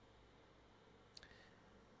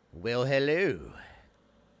Well, hello,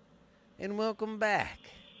 and welcome back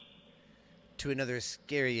to another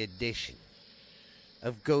scary edition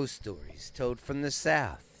of Ghost Stories Told from the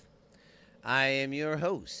South. I am your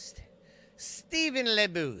host, Stephen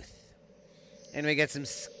LeBooth, and we got some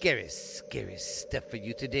scary stuff for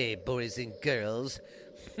you today, boys and girls.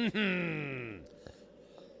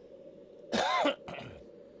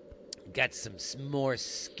 Got some more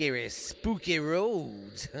scary, spooky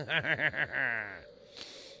roads.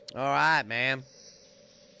 Alright, man.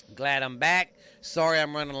 Glad I'm back. Sorry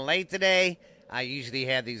I'm running late today. I usually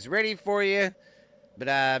have these ready for you, but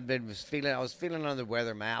I was feeling under the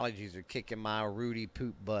weather. My allergies are kicking my Rudy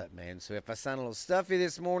poop butt, man. So if I sound a little stuffy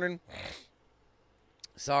this morning,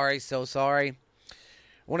 sorry, so sorry. I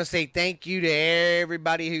want to say thank you to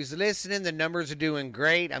everybody who's listening. The numbers are doing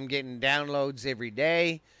great. I'm getting downloads every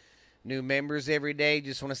day. New members every day.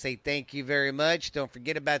 Just want to say thank you very much. Don't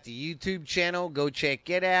forget about the YouTube channel. Go check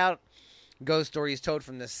it out. Ghost Stories Told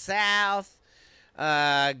from the South.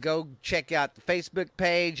 Go check out the Facebook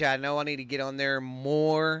page. I know I need to get on there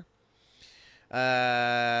more. You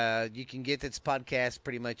can get this podcast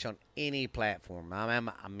pretty much on any platform.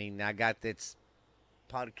 I got this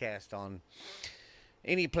podcast on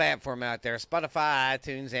any platform out there. Spotify,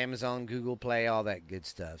 iTunes, Amazon, Google Play, all that good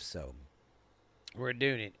stuff. So we're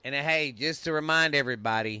doing it. And hey, just to remind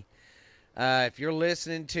everybody, if you're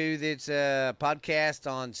listening to this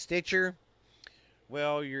podcast on Stitcher,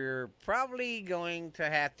 well, you're probably going to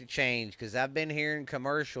have to change, because I've been hearing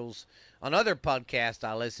commercials on other podcasts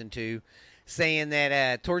I listen to saying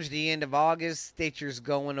that towards the end of August, Stitcher's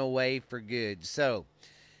going away for good. So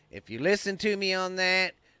if you listen to me on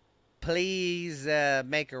that, please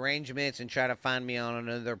make arrangements and try to find me on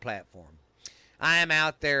another platform. I am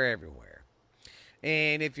out there everywhere.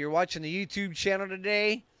 And if you're watching the YouTube channel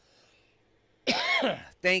today,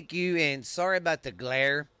 thank you, and sorry about the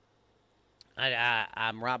glare.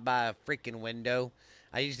 I'm right by a freaking window.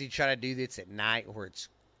 I usually try to do this at night where it's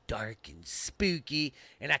dark and spooky,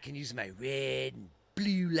 and I can use my red and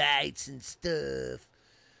blue lights and stuff.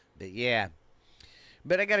 But yeah.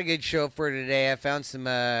 But I got a good show for today. I found some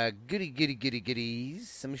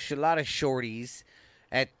goodies, a lot of shorties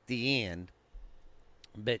at the end.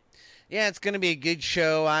 But yeah, it's going to be a good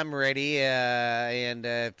show. I'm ready. And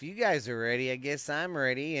if you guys are ready, I guess I'm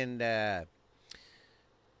ready. And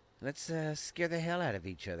let's scare the hell out of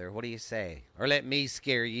each other. What do you say? Or let me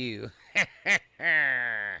scare you.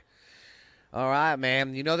 All right,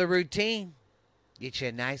 man. You know the routine. Get you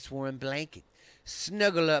a nice warm blanket.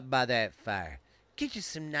 Snuggle up by that fire. Get you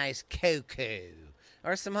some nice cocoa.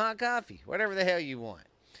 Or some hot coffee. Whatever the hell you want.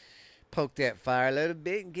 Poke that fire a little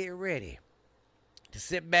bit and get ready to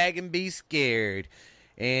sit back and be scared.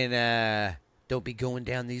 And don't be going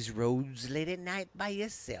down these roads late at night by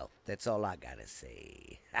yourself. That's all I gotta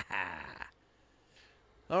say.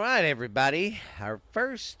 All right, everybody. Our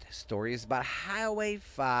first story is about Highway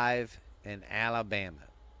 5 in Alabama.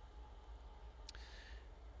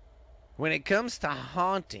 When it comes to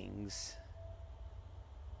hauntings,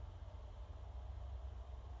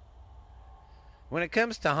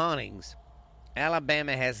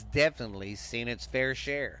 Alabama has definitely seen its fair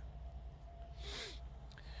share.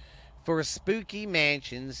 For spooky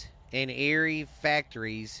mansions and eerie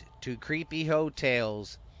factories to creepy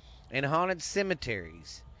hotels and haunted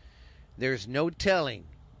cemeteries, there's no telling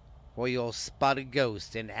where you'll spot a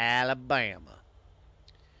ghost in Alabama.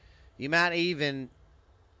 You might even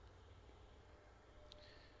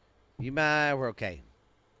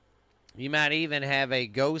have a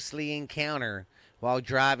ghostly encounter while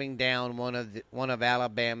driving down one of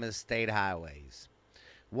Alabama's state highways.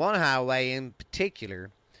 One highway in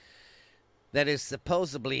particular that is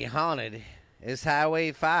supposedly haunted is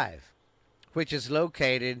Highway 5, which is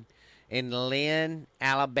located in Lynn,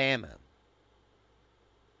 Alabama.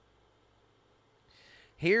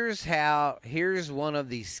 Here's one of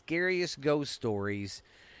the scariest ghost stories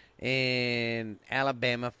in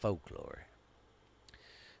Alabama folklore.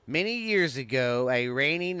 Many years ago, a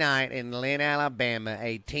rainy night in Lynn, Alabama,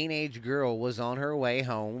 a teenage girl was on her way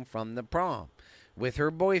home from the prom with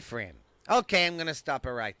her boyfriend. Okay, I'm going to stop it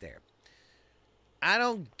right there. I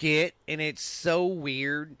don't get, and it's so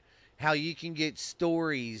weird, how you can get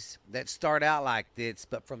stories that start out like this,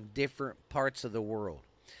 but from different parts of the world.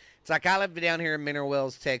 It's like I live down here in Mineral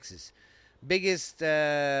Wells, Texas. Biggest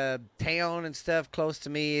town and stuff close to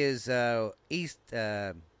me is east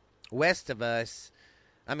of us,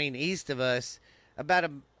 about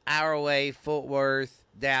an hour away, Fort Worth,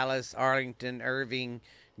 Dallas, Arlington, Irving,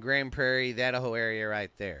 Grand Prairie, that whole area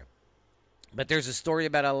right there. But there's a story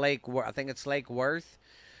about a lake, I think it's Lake Worth,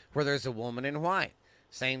 where there's a woman in white.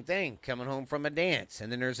 Same thing, coming home from a dance.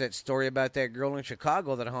 And then there's that story about that girl in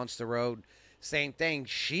Chicago that haunts the road. Same thing.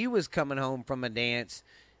 She was coming home from a dance.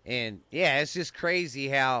 And yeah, it's just crazy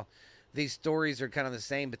how these stories are kind of the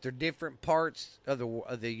same, but they're different parts of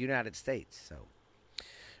the United States. So,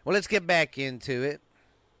 well, let's get back into it.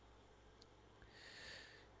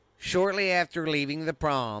 Shortly after leaving the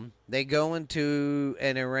prom, they go into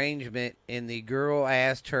an arrangement, and the girl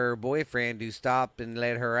asked her boyfriend to stop and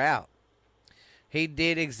let her out. He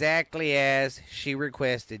did exactly as she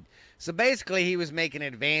requested. So basically, he was making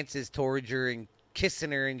advances towards her and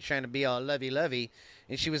kissing her and trying to be all lovey-lovey.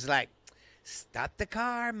 And she was like, "Stop the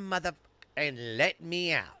car, mother, and let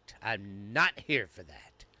me out. I'm not here for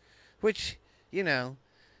that." Which,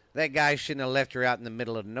 that guy shouldn't have left her out in the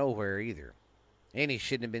middle of nowhere either. And he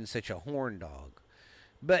shouldn't have been such a horn dog.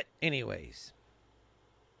 But anyways.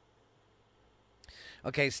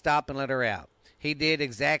 Okay, stop and let her out. He did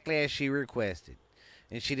exactly as she requested.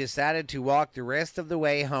 And she decided to walk the rest of the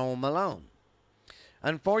way home alone.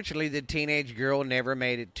 Unfortunately, the teenage girl never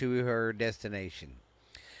made it to her destination.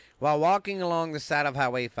 While walking along the side of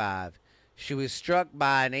Highway 5, she was struck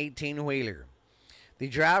by an 18-wheeler. The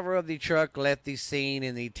driver of the truck left the scene,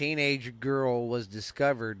 and the teenage girl was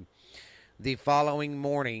discovered the following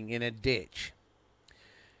morning in a ditch.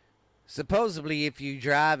 Supposedly, if you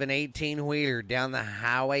drive an 18-wheeler down the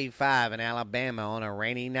Highway 5 in Alabama on a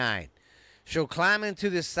rainy night, she'll climb into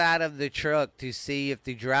the side of the truck to see if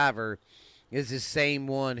the driver is the same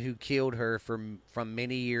one who killed her from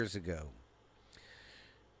many years ago.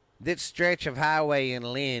 This stretch of highway in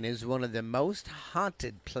Lynn is one of the most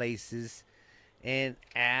haunted places in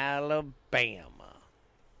Alabama.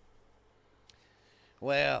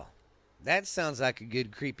 Well, that sounds like a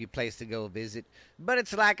good creepy place to go visit. But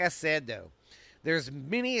it's like I said, though. There's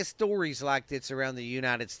many stories like this around the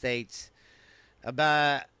United States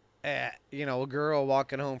about, a girl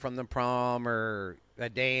walking home from the prom or a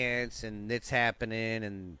dance and it's happening.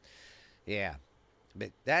 And, yeah.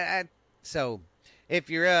 But so, if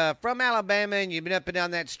you're from Alabama and you've been up and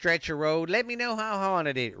down that stretch of road, let me know how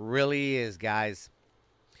haunted it really is, guys.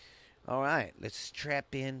 All right, let's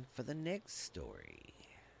strap in for the next story.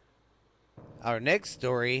 Our next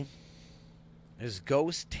story is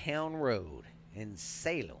Ghost Town Road in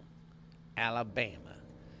Salem, Alabama.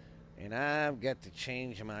 And I've got to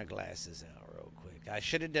change my glasses out real quick. I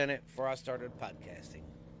should have done it before I started podcasting.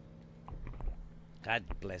 God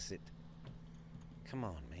bless it. Come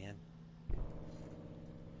on, man.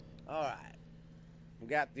 All right. We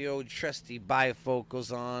got the old trusty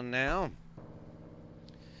bifocals on now.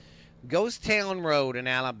 Ghost Town Road in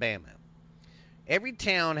Alabama. Every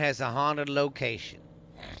town has a haunted location.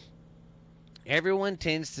 Everyone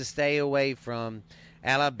tends to stay away from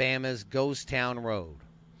Alabama's Ghost Town Road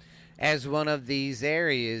as one of these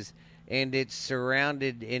areas, and it's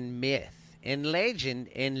surrounded in myth, in legend,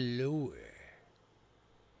 and lore.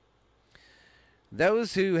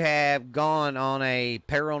 Those who have gone on a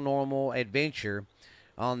paranormal adventure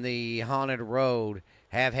on the haunted road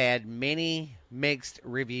have had many mixed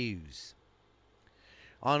reviews.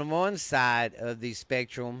 On one side of the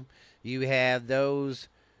spectrum, you have those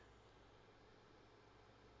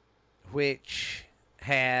which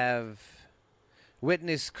have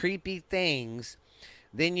witnessed creepy things.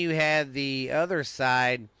 Then you have the other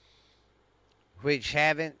side which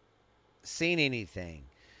haven't seen anything.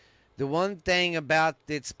 The one thing about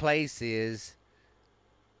this place is,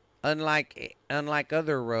 unlike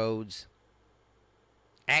other roads,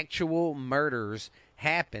 actual murders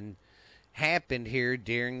happened here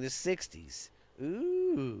during the 60s.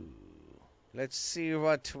 Ooh. Let's see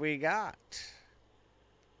what we got.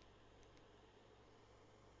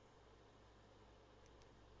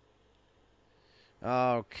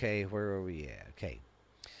 Okay, where are we at? Okay.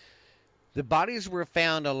 The bodies were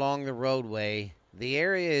found along the roadway. The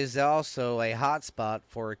area is also a hotspot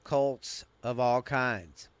for cults of all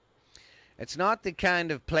kinds. It's not the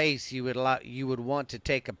kind of place you would want to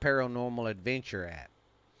take a paranormal adventure at.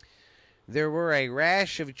 There were a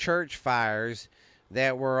rash of church fires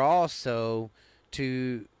that were also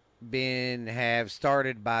to have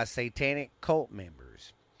started by satanic cult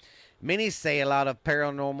members. Many say a lot of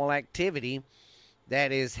paranormal activity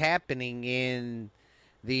that is happening in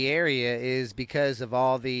the area is because of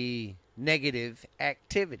all the negative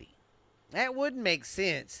activity. That would make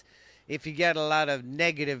sense if you got a lot of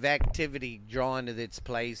negative activity drawn to this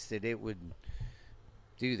place, that it would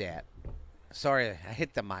do that. Sorry, I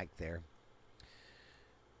hit the mic there.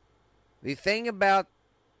 The thing about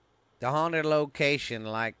the haunted location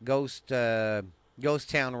like Ghost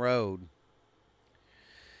Town Road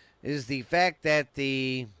is the fact that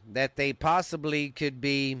they possibly could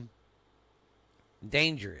be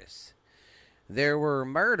dangerous. There were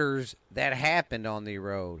murders that happened on the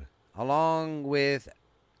road, along with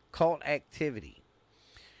cult activity.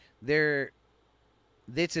 There,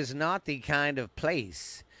 this is not the kind of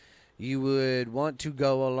place you would want to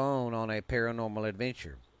go alone on a paranormal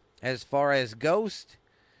adventure. As far as ghosts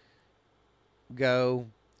go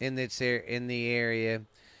in the area,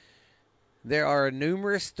 there are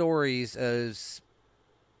numerous stories of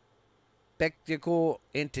spectacle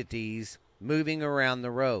entities moving around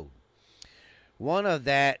the road. One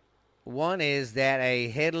is that a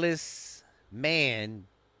headless man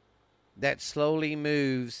that slowly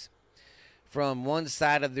moves from one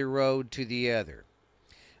side of the road to the other.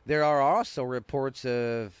 There are also reports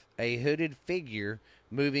of a hooded figure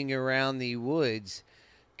moving around the woods,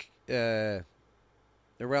 though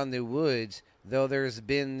there's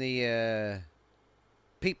been the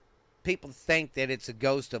people think that it's a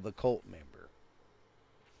ghost of a cult member.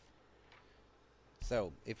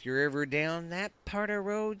 So if you're ever down that part of the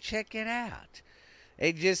road, check it out.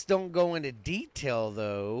 It just don't go into detail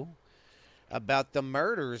though about the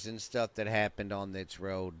murders and stuff that happened on this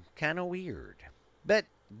road. Kind of weird. But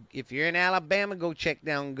if you're in Alabama, go check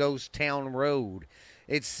down Ghost Town Road.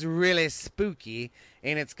 It's really spooky,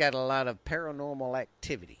 and it's got a lot of paranormal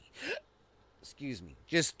activity. Excuse me.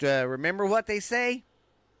 Just remember what they say.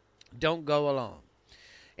 Don't go alone.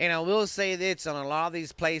 And I will say this, on a lot of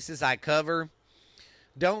these places I cover,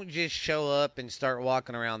 don't just show up and start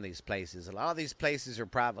walking around these places. A lot of these places are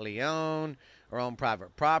privately owned or on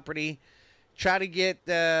private property. Try to get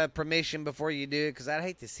permission before you do it, because I'd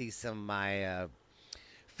hate to see some of my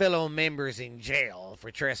fellow members in jail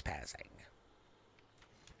for trespassing.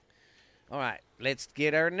 All right, let's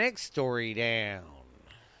get our next story down.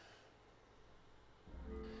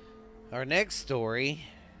 Our next story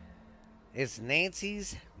is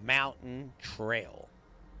Nancy's Mountain Trail.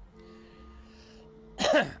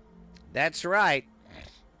 That's right.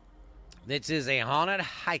 This is a haunted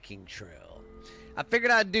hiking trail. I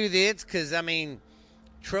figured I'd do this because,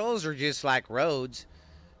 trails are just like roads.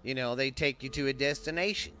 You know, they take you to a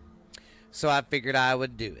destination. So I figured I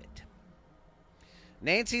would do it.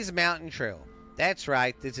 Nancy's Mountain Trail. That's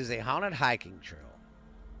right, this is a haunted hiking trail.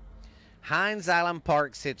 Hines Island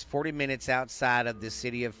Park sits 40 minutes outside of the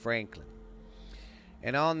city of Franklin.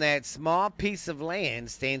 And on that small piece of land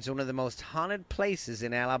stands one of the most haunted places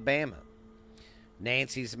in Alabama,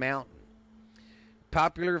 Nancy's Mountain.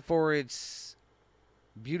 Popular for its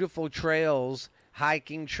beautiful trails,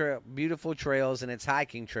 beautiful trails and its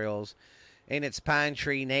hiking trails, and its pine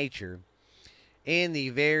tree nature. In the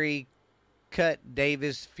very cut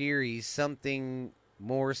Davis Furies, something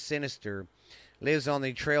more sinister lives on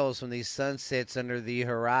the trails when the sun sets under the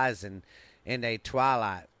horizon and a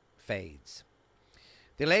twilight fades.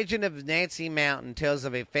 The legend of Nancy Mountain tells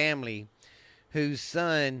of a family whose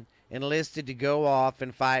son enlisted to go off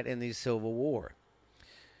and fight in the Civil War.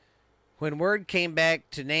 When word came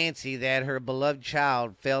back to Nancy that her beloved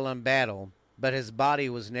child fell in battle, but his body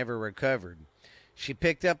was never recovered, she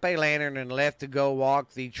picked up a lantern and left to go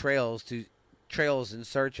walk the trails in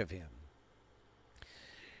search of him.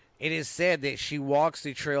 It is said that she walked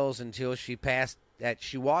the trails until she passed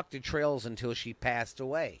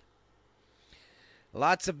away.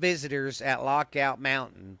 Lots of visitors at Lookout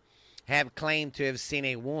Mountain have claimed to have seen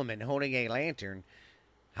a woman holding a lantern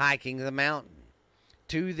hiking the mountain.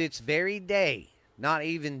 To this very day, not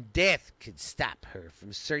even death could stop her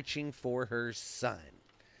from searching for her son.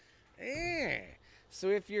 So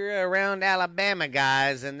if you're around Alabama,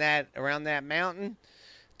 guys, and around that mountain,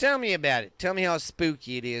 tell me about it. Tell me how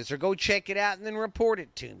spooky it is, or go check it out and then report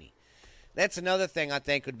it to me. That's another thing I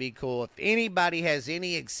think would be cool. If anybody has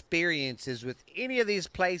any experiences with any of these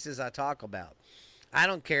places I talk about, I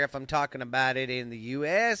don't care if I'm talking about it in the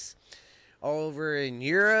U.S., over in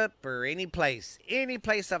Europe, or any place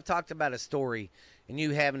I've talked about a story and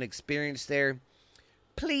you have an experience there,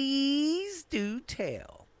 please do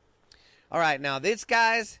tell. All right, now this,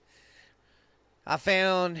 guys, I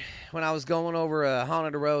found when I was going over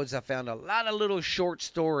haunted roads, I found a lot of little short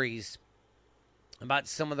stories about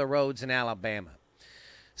some of the roads in Alabama.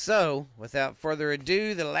 So, without further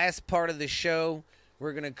ado, the last part of the show,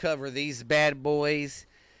 we're going to cover these bad boys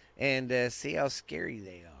and see how scary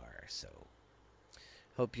they are. So,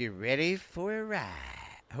 hope you're ready for a ride.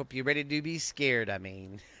 Hope you're ready to be scared, I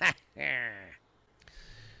mean.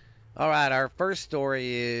 All right, our first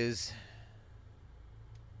story is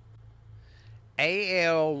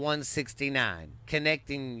Ep.169,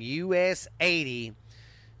 connecting US 80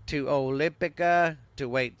 to Olympica,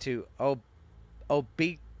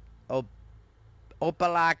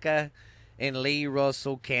 Opelika and Lee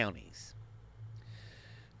Russell counties.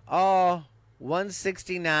 All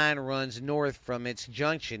 169 runs north from its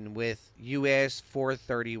junction with US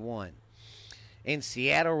 431 in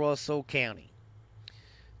Seattle-Russell County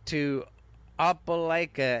to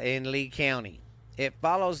Opelika in Lee County. It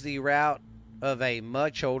follows the route of a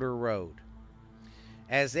much older road,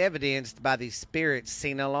 as evidenced by the spirits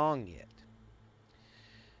seen along it.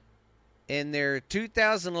 In their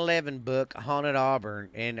 2011 book, Haunted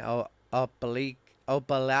Auburn in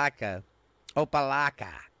Opelika,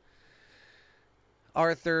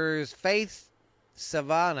 Arthur's Faith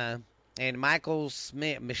Savannah and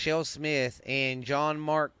Michelle Smith and John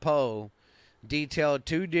Mark Poe detailed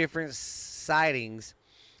two different sightings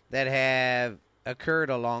that have occurred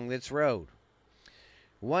along this road.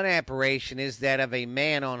 One apparition is that of a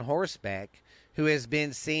man on horseback who has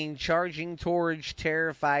been seen charging towards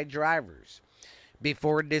terrified drivers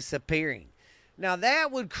before disappearing. Now that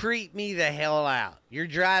would creep me the hell out. You're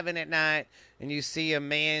driving at night and you see a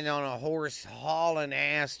man on a horse hauling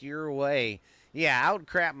ass your way. Yeah, I would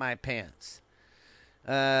crap my pants.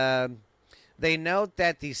 They note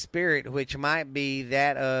that the spirit, which might be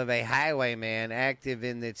that of a highwayman active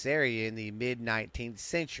in this area in the mid-19th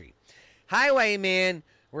century. Highwaymen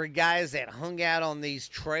were guys that hung out on these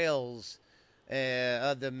trails,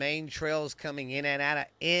 of the main trails coming in and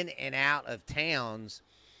out of towns,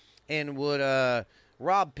 and would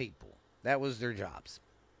rob people. That was their jobs.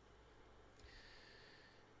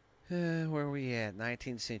 Where are we at?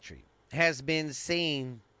 19th century. Has been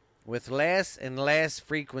seen with less and less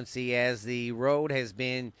frequency as the road has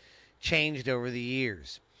been changed over the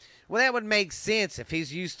years. Well, that would make sense if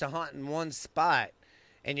he's used to hunting one spot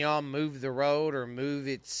and y'all move the road or move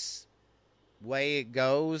its way it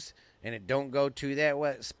goes and it don't go to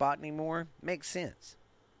that spot anymore. Makes sense.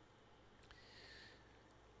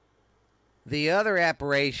 The other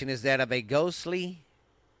apparition is that of a ghostly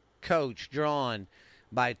coach drawn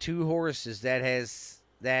by two horses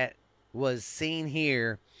that was seen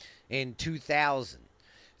here in 2000.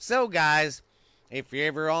 So, guys, if you're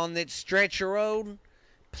ever on that stretch of road,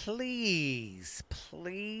 please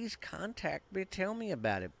contact me. Tell me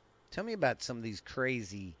about it. Tell me about some of these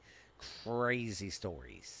crazy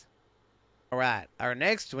stories. All right, our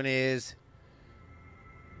next one is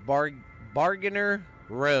Bargainer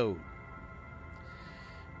Road,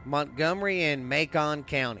 Montgomery and Macon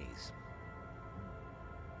counties.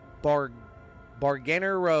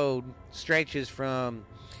 Bargainer Road stretches from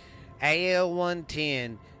AL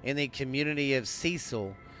 110 in the community of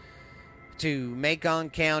Cecil to Macon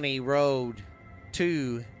County Road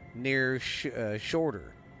 2 near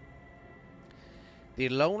Shorter. The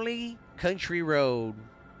lonely country road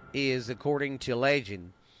is, according to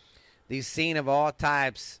legend, the scene of all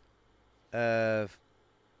types of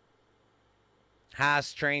high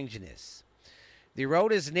strangeness. The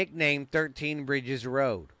road is nicknamed 13 Bridges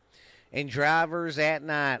Road, and drivers at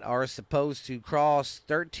night are supposed to cross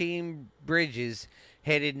 13 bridges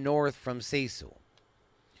headed north from Cecil.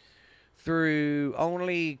 Through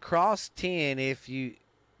only cross 10 if you...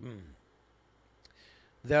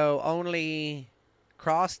 Though only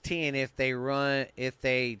cross 10 if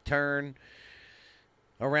they turn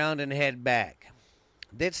around and head back.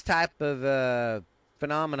 This type of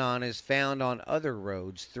phenomenon is found on other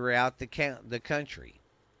roads throughout the country.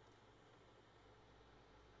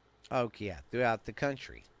 Okay, yeah, throughout the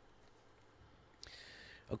country.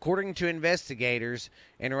 According to investigators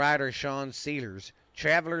and writer Sean Sealers,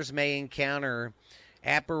 travelers may encounter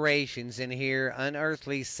apparitions and hear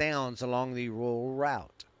unearthly sounds along the rural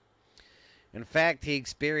route. In fact, he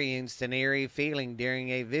experienced an eerie feeling during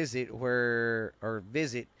a visit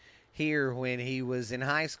here when he was in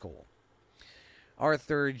high school.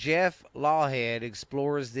 Author Jeff Lawhead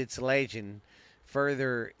explores its legend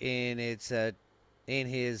further in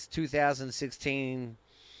his 2016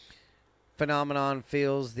 phenomenon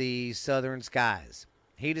Fills the Southern Skies.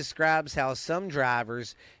 He describes how some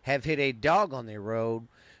drivers have hit a dog on their road.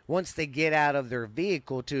 Once they get out of their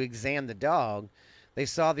vehicle to examine the dog, they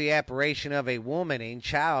saw the apparition of a woman and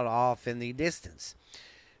child off in the distance.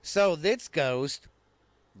 So this ghost,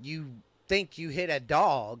 you think you hit a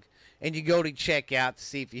dog, and you go to check out to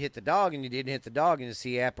see if you hit the dog, and you didn't hit the dog, and you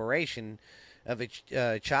see apparition of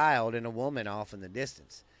a child and a woman off in the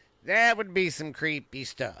distance. That would be some creepy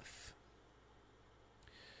stuff.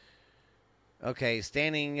 Okay,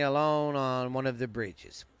 standing alone on one of the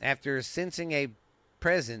bridges. After sensing a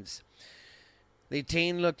presence, the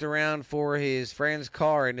teen looked around for his friend's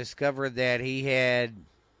car and discovered that he had,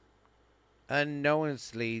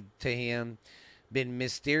 unknowingly to him, been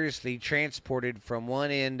mysteriously transported from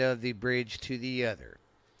one end of the bridge to the other.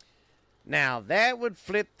 Now, that would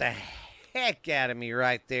flip the heck out of me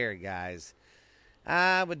right there, guys.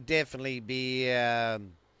 I would definitely be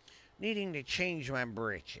needing to change my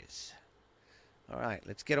britches. All right,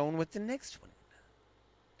 let's get on with the next one.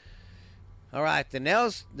 All right, the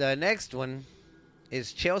next one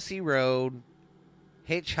is Chelsea Road,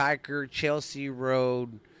 Hitchhiker, Chelsea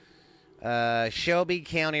Road, Shelby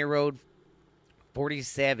County Road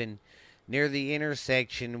 47, near the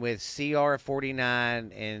intersection with CR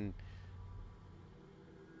 49 and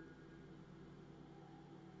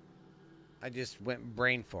I just went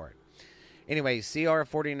brain for it. Anyway, CR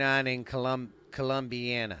 49 in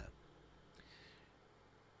Columbiana.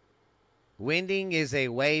 Winding is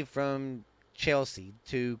away from Chelsea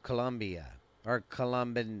to Columbia or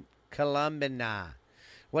Columbina.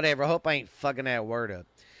 Whatever. I hope I ain't fucking that word up.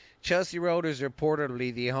 Chelsea Road is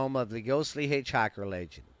reportedly the home of the ghostly hitchhiker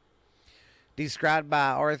legend. Described by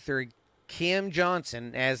Arthur Kim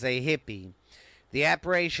Johnson as a hippie, the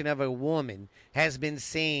apparition of a woman has been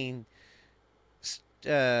seen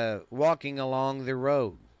walking along the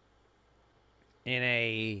road in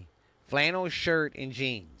a flannel shirt and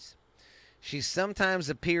jeans. She sometimes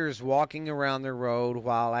appears walking around the road,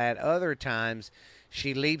 while at other times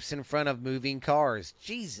she leaps in front of moving cars.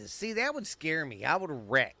 Jesus, see, that would scare me. I would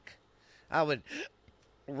wreck. I would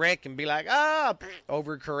wreck and be like,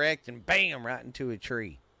 overcorrect and bam, right into a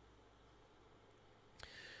tree.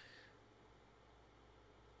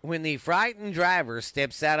 When the frightened driver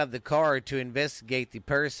steps out of the car to investigate the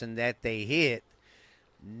person that they hit,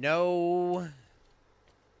 no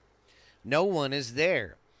one is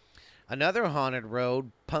there. Another haunted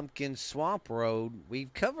road, Pumpkin Swamp Road,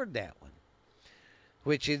 we've covered that one,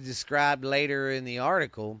 which is described later in the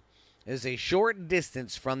article, is a short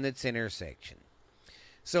distance from its intersection.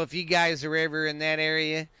 So if you guys are ever in that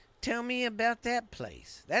area, tell me about that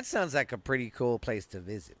place. That sounds like a pretty cool place to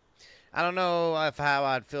visit. I don't know how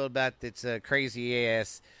I'd feel about this crazy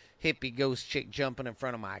ass hippie ghost chick jumping in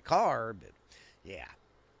front of my car, but yeah.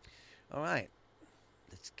 All right,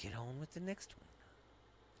 let's get on with the next one.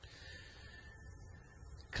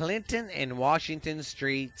 Clinton and Washington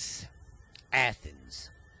Streets, Athens.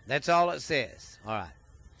 That's all it says. All right.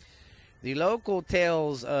 The local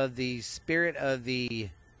tells of the spirit of the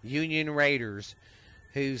Union Raiders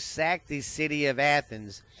who sacked the city of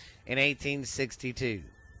Athens in 1862.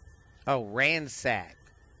 Oh,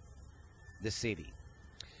 ransacked the city.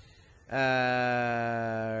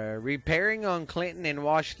 Repairing on Clinton and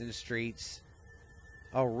Washington Streets.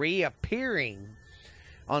 Oh, reappearing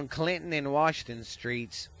on Clinton and Washington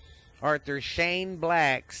Streets, Arthur Shane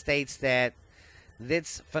Black states that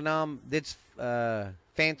this phantom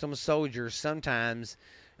soldier sometimes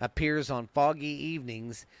appears on foggy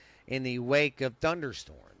evenings in the wake of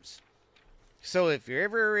thunderstorms. So if you're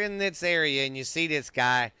ever in this area and you see this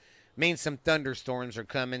guy, means some thunderstorms are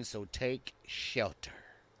coming, so take shelter.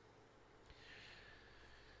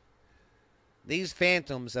 These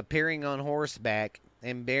phantoms appearing on horseback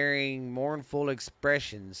and bearing mournful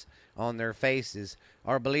expressions on their faces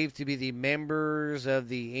are believed to be the members of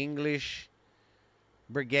the English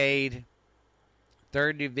Brigade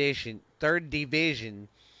 3rd Division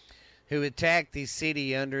who attacked the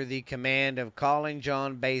city under the command of Colin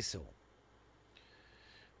John Basil.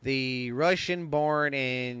 The Russian-born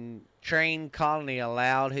and trained colony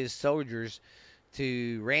allowed his soldiers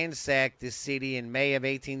to ransack the city in May of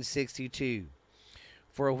 1862,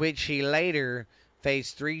 for which he later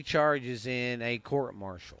faced 3 charges in a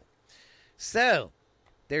court-martial. So,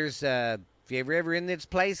 there's if you're ever in this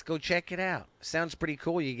place, go check it out. Sounds pretty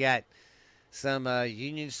cool. You got some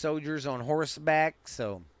Union soldiers on horseback,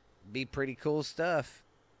 so be pretty cool stuff.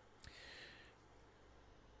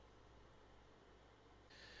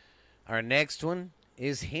 Our next one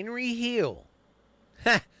is Henry Hill.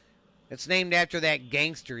 It's named after that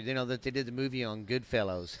gangster, that they did the movie on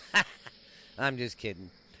Goodfellas. I'm just kidding.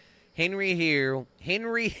 Henry Hill,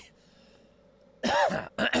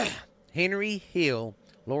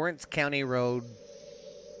 Lawrence County Road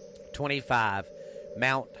 25,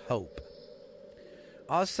 Mount Hope.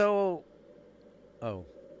 Also,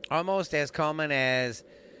 almost as common as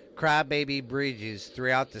crybaby bridges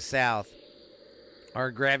throughout the South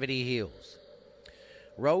are gravity hills.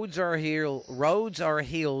 Roads are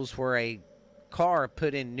hills where a car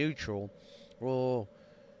put in neutral will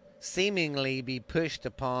seemingly be pushed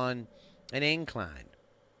upon an incline.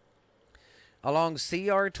 Along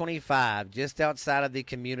CR 25, just outside of the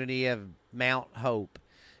community of Mount Hope,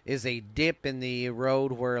 is a dip in the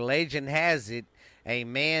road where legend has it a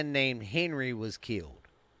man named Henry was killed.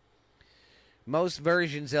 Most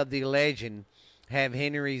versions of the legend have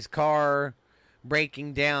Henry's car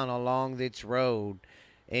breaking down along this road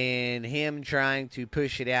and him trying to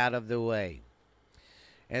push it out of the way.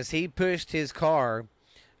 As he pushed his car,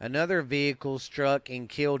 another vehicle struck and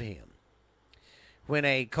killed him. When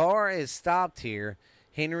a car is stopped here,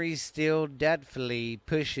 Henry still doubtfully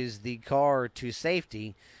pushes the car to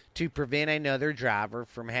safety to prevent another driver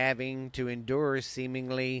from having to endure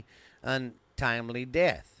seemingly untimely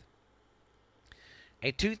death.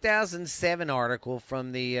 A 2007 article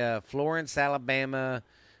from the Florence, Alabama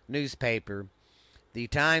newspaper, the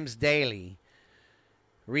Times Daily,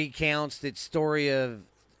 recounts its story a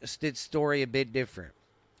bit different,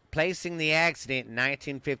 placing the accident in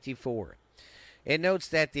 1954. It notes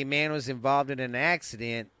that the man was involved in an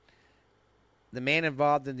accident. The man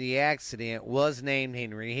involved in the accident was named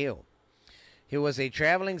Henry Hill. He was a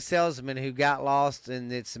traveling salesman who got lost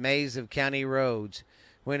in its maze of county roads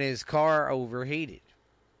when his car overheated.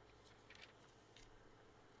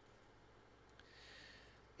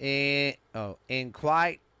 And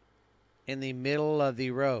quite in the middle of the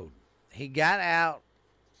road, he got out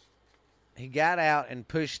and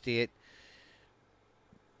pushed it,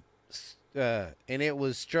 and it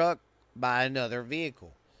was struck by another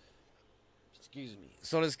vehicle. Excuse me.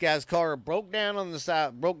 So this guy's car broke down in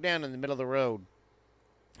the middle of the road.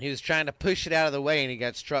 He was trying to push it out of the way, and he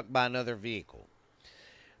got struck by another vehicle.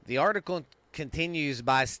 The article continues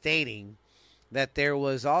by stating that there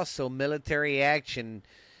was also military action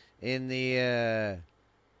in the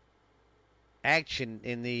area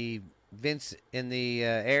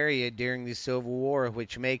during the Civil War,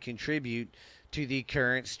 which may contribute to the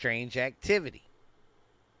current strange activity.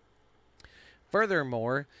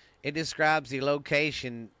 Furthermore, it describes the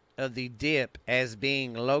location of the dip as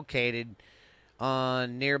being located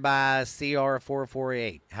on nearby CR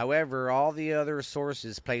 448. However, all the other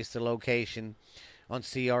sources place the location on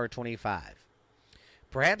CR 25.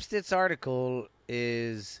 Perhaps this article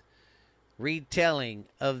is retelling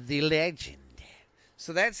of the legend.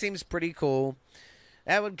 So that seems pretty cool.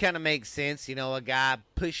 That would kind of make sense, a guy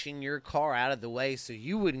pushing your car out of the way so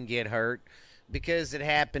you wouldn't get hurt because it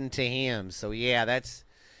happened to him. So yeah,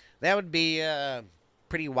 that would be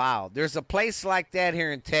pretty wild. There's a place like that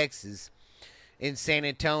here in Texas, in San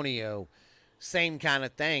Antonio, same kind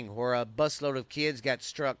of thing, where a busload of kids got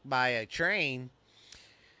struck by a train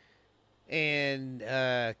and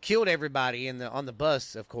killed everybody on the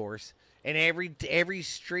bus, of course. And every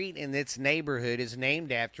street in its neighborhood is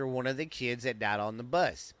named after one of the kids that died on the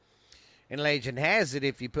bus. And legend has it,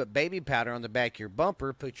 if you put baby powder on the back of your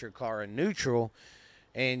bumper, put your car in neutral,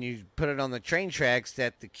 and you put it on the train tracks,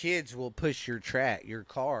 that the kids will push your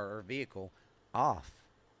car or vehicle off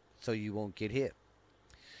so you won't get hit.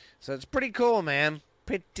 So it's pretty cool, man.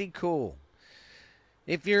 Pretty cool.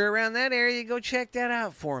 If you're around that area, go check that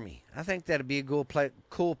out for me. I think that'd be a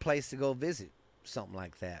cool place to go visit. Something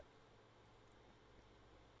like that.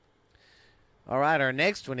 All right, our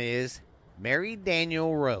next one is Mary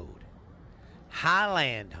Daniel Road,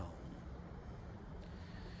 Highland Home.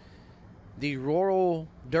 The rural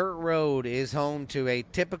dirt road is home to a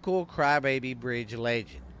typical crybaby bridge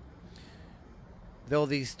legend. Though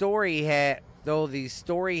the story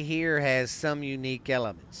here has some unique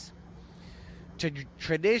elements.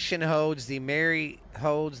 Tradition holds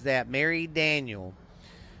that Mary Daniel,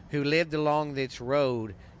 who lived along this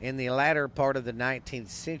road in the latter part of the 19th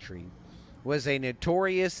century, was a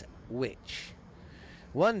notorious witch.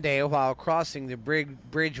 One day, while crossing the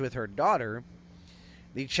bridge with her daughter,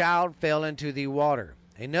 the child fell into the water.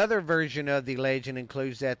 Another version of the legend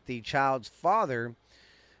includes that the child's father,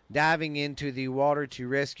 diving into the water to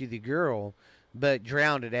rescue the girl, but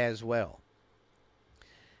drowned it as well.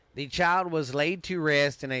 The child was laid to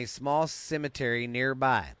rest in a small cemetery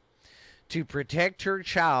nearby. To protect her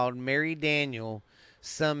child, Mary Daniel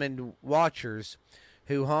summoned watchers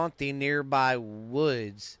who haunt the nearby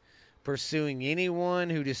woods, pursuing anyone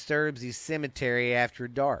who disturbs the cemetery after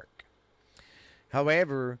dark.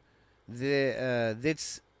 However,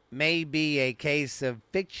 this may be a case of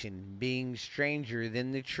fiction being stranger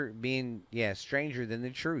than the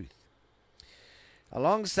truth.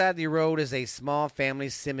 Alongside the road is a small family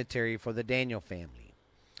cemetery for the Daniel family.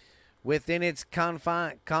 Within its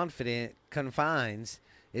confines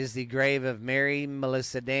is the grave of Mary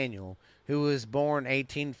Melissa Daniel, who was born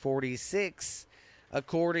 1846,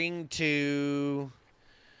 according to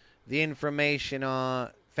the information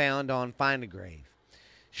found on Find a Grave.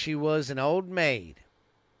 She was an old maid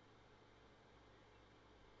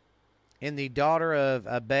and the daughter of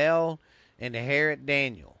Abel and Harriet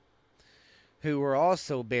Daniel, who were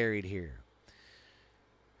also buried here.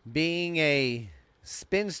 Being a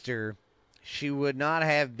spinster, she would not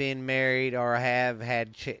have been married or have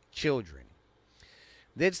had children.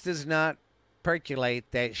 This does not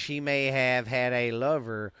percolate that she may have had a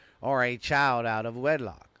lover or a child out of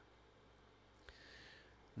wedlock.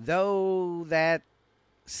 Though that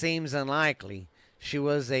seems unlikely, she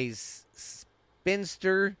was a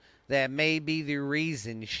spinster that may be the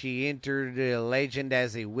reason she entered the legend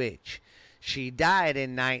as a witch. She died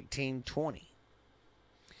in 1920.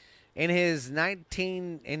 In his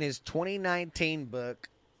 2019 book,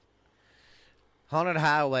 Haunted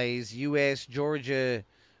Highways, U.S. Georgia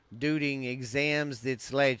Duding examines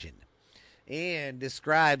its legend and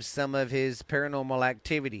describes some of his paranormal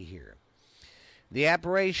activity here. The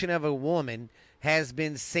apparition of a woman has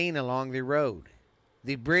been seen along the road.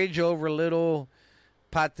 The bridge over Little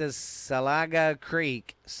Patasalaga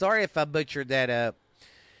Creek, sorry if I butchered that up,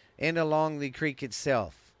 and along the creek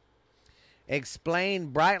itself.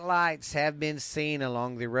 Explained bright lights have been seen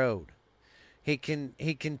along the road. He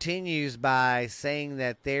continues by saying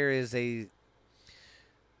that there is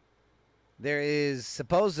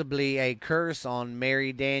supposedly a curse on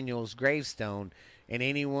Mary Daniels' gravestone, and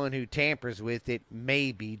anyone who tampers with it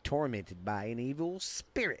may be tormented by an evil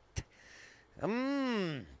spirit.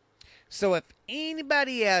 So if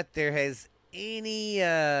anybody out there has any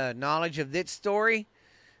knowledge of this story,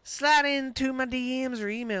 slide into my DMs or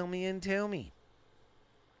email me and tell me.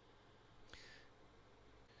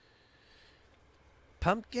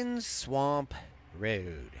 Pumpkin Swamp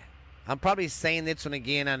Road. I'm probably saying this one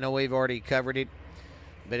again. I know we've already covered it,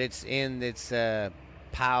 but it's in this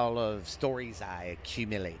pile of stories I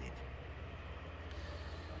accumulated.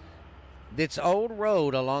 This old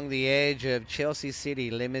road along the edge of Chelsea City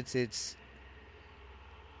limits its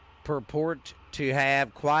purport to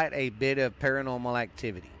have quite a bit of paranormal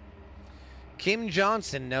activity. Kim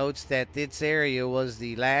Johnson notes that this area was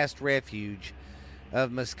the last refuge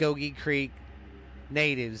of Muskogee Creek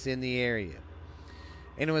natives in the area,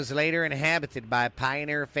 and it was later inhabited by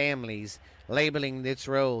pioneer families, labeling this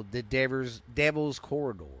road the Devil's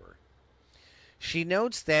Corridor. She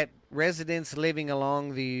notes that residents living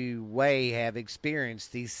along the way have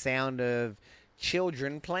experienced the sound of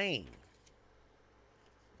children playing,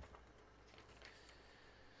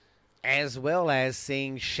 as well as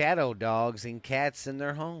seeing shadow dogs and cats in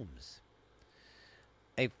their homes.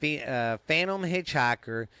 A phantom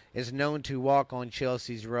hitchhiker is known to walk on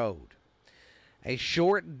Chelsea's road, a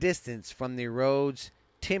short distance from the road's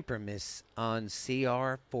terminus on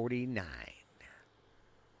CR 49.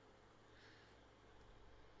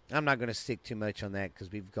 I'm not going to stick too much on that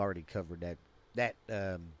because we've already covered that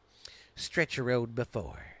stretch of road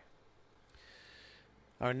before.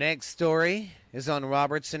 Our next story is on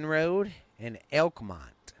Robertson Road in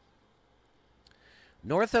Elkmont.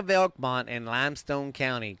 North of Elkmont in Limestone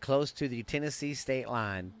County, close to the Tennessee state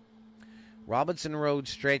line, Robertson Road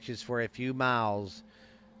stretches for a few miles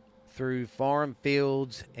through farm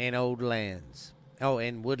fields and woodlands.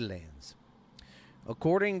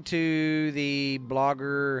 According to the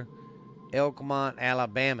blogger Elkmont,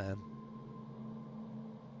 Alabama.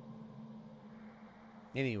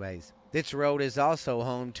 Anyways, this road is also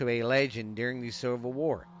home to a legend during the Civil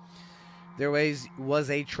War. There was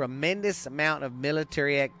a tremendous amount of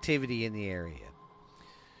military activity in the area.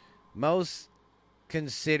 Most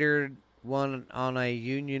considered one on a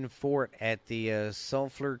Union fort at the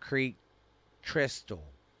Sulphur Creek Trestle.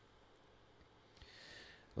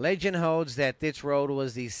 Legend holds that this road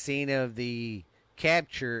was the scene of the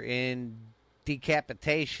capture and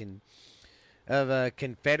decapitation of a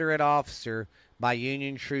Confederate officer by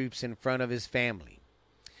Union troops in front of his family.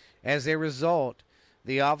 As a result,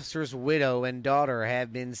 the officer's widow and daughter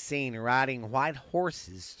have been seen riding white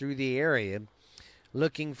horses through the area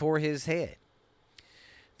looking for his head.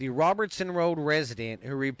 The Robertson Road resident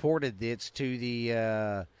who reported this to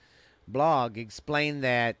the blog explained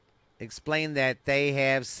that they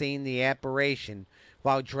have seen the apparition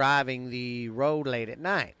while driving the road late at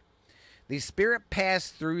night. The spirit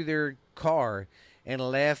passed through their car and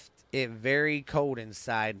left it very cold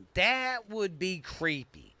inside. That would be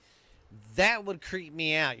creepy. That would creep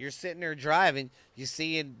me out. You're sitting there driving, you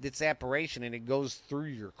see this apparition, and it goes through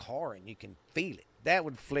your car, and you can feel it. That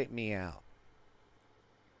would flip me out.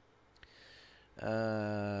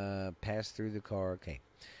 Pass through the car. Okay.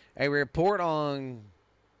 A report on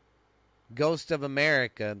Ghost of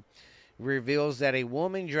America reveals that a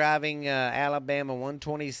woman driving Alabama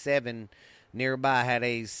 127 nearby had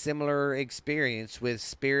a similar experience with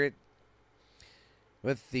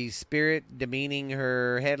the spirit demeaning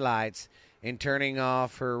her headlights and turning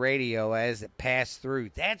off her radio as it passed through.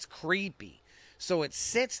 That's creepy. So it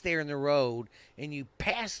sits there in the road, and you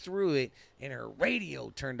pass through it, and her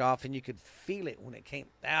radio turned off, and you could feel it when it came.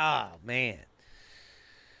 Oh, man.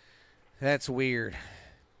 That's weird.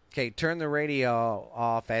 Okay, turn the radio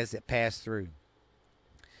off as it passed through.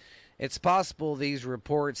 It's possible these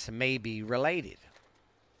reports may be related.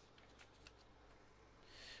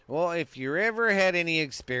 Well, if you're ever had any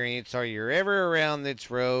experience or you're ever around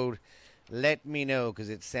this road, let me know because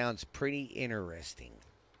it sounds pretty interesting.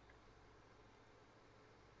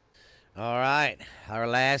 All right, our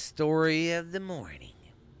last story of the morning.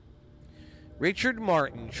 Richard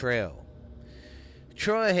Martin Trail.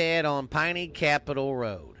 Trailhead on Piney Capitol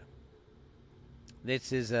Road.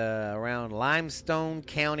 This is around Limestone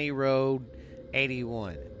County Road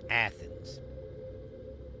 81, Athens.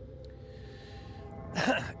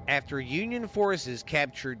 After Union forces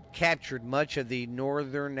captured much of the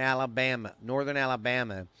northern Alabama in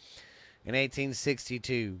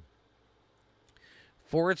 1862,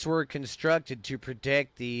 forts were constructed to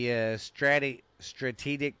protect the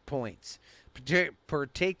strategic points,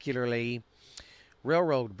 particularly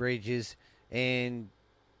railroad bridges and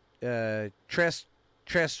trestles.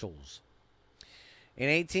 In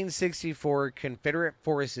 1864, Confederate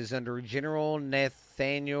forces under General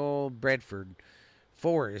Nathaniel Bedford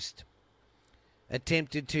Forrest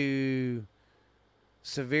attempted to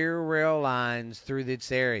sever rail lines through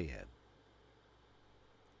this area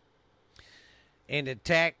and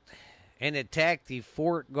attacked the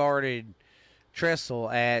fort-guarded trestle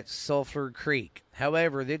at Sulphur Creek.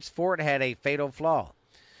 However, this fort had a fatal flaw.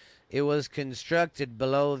 It was constructed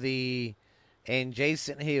below the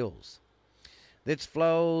adjacent hills. This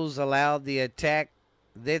flaw allowed the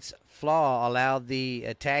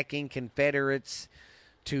attacking Confederates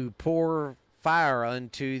to pour fire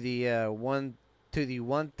onto the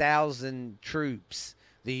 1,000 troops,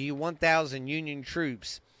 the 1,000 Union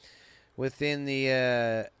troops within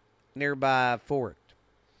the nearby fort.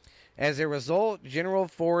 As a result, General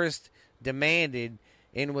Forrest demanded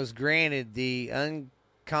and was granted the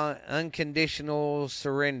unconditional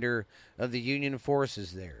surrender of the Union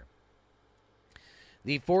forces there.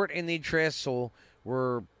 The fort and the trestle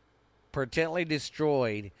were permanently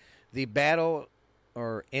destroyed. The battle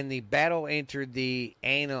entered the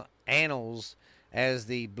annals as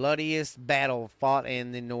the bloodiest battle fought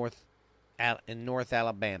in North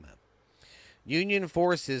Alabama. Union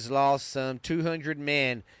forces lost some 200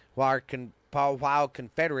 men, while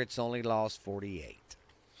Confederates only lost 48.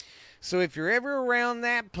 So if you're ever around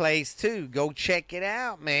that place too, go check it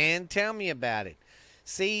out, man. Tell me about it.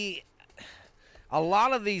 See, a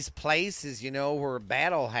lot of these places, where a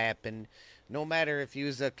battle happened, no matter if you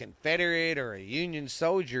was a Confederate or a Union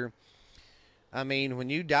soldier, when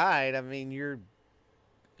you died, you're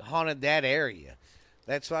haunted that area.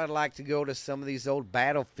 That's why I'd like to go to some of these old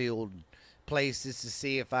battlefield places to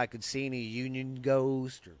see if I could see any Union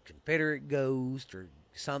ghost or Confederate ghost or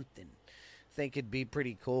something. I think it'd be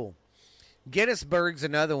pretty cool. Gettysburg's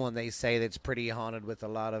another one they say that's pretty haunted with a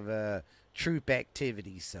lot of troop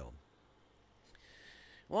activity. So,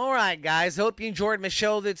 well, all right, guys. Hope you enjoyed my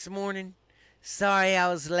show this morning. Sorry I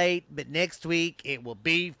was late, but next week it will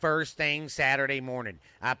be first thing Saturday morning.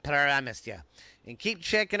 I promise you. And keep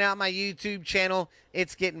checking out my YouTube channel.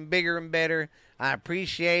 It's getting bigger and better. I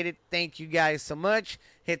appreciate it. Thank you guys so much.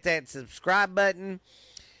 Hit that subscribe button.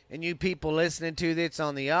 And you people listening to this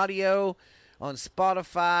on the audio, on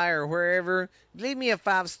Spotify or wherever, leave me a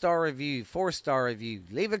 5-star review, 4-star review.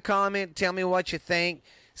 Leave a comment. Tell me what you think.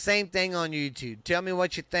 Same thing on YouTube. Tell me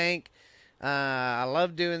what you think. I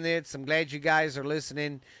love doing this. I'm glad you guys are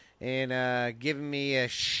listening and giving me a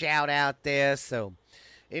shout out there. So,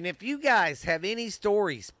 and if you guys have any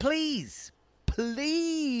stories, please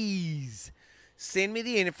send me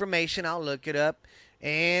the information. I'll look it up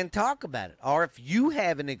and talk about it. Or if you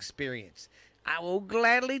have an experience, I will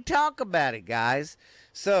gladly talk about it, guys.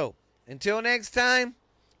 So, until next time,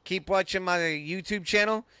 keep watching my YouTube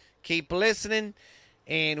channel. Keep listening.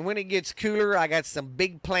 And when it gets cooler, I got some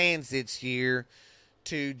big plans this year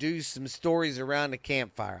to do some stories around the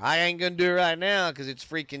campfire. I ain't going to do it right now because it's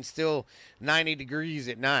freaking still 90 degrees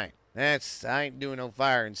at night. I ain't doing no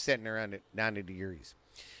fire and sitting around at 90 degrees.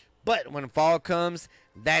 But when fall comes,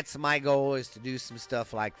 that's my goal, is to do some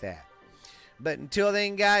stuff like that. But until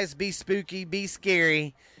then, guys, be spooky, be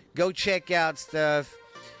scary. Go check out stuff.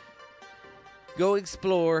 Go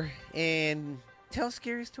explore and tell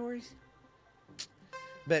scary stories.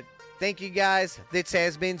 But thank you, guys. This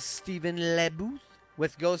has been Stephen LeBooth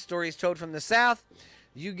with Ghost Stories Told from the South.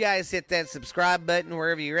 You guys hit that subscribe button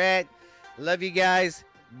wherever you're at. Love you guys.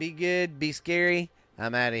 Be good. Be scary.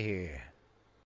 I'm out of here.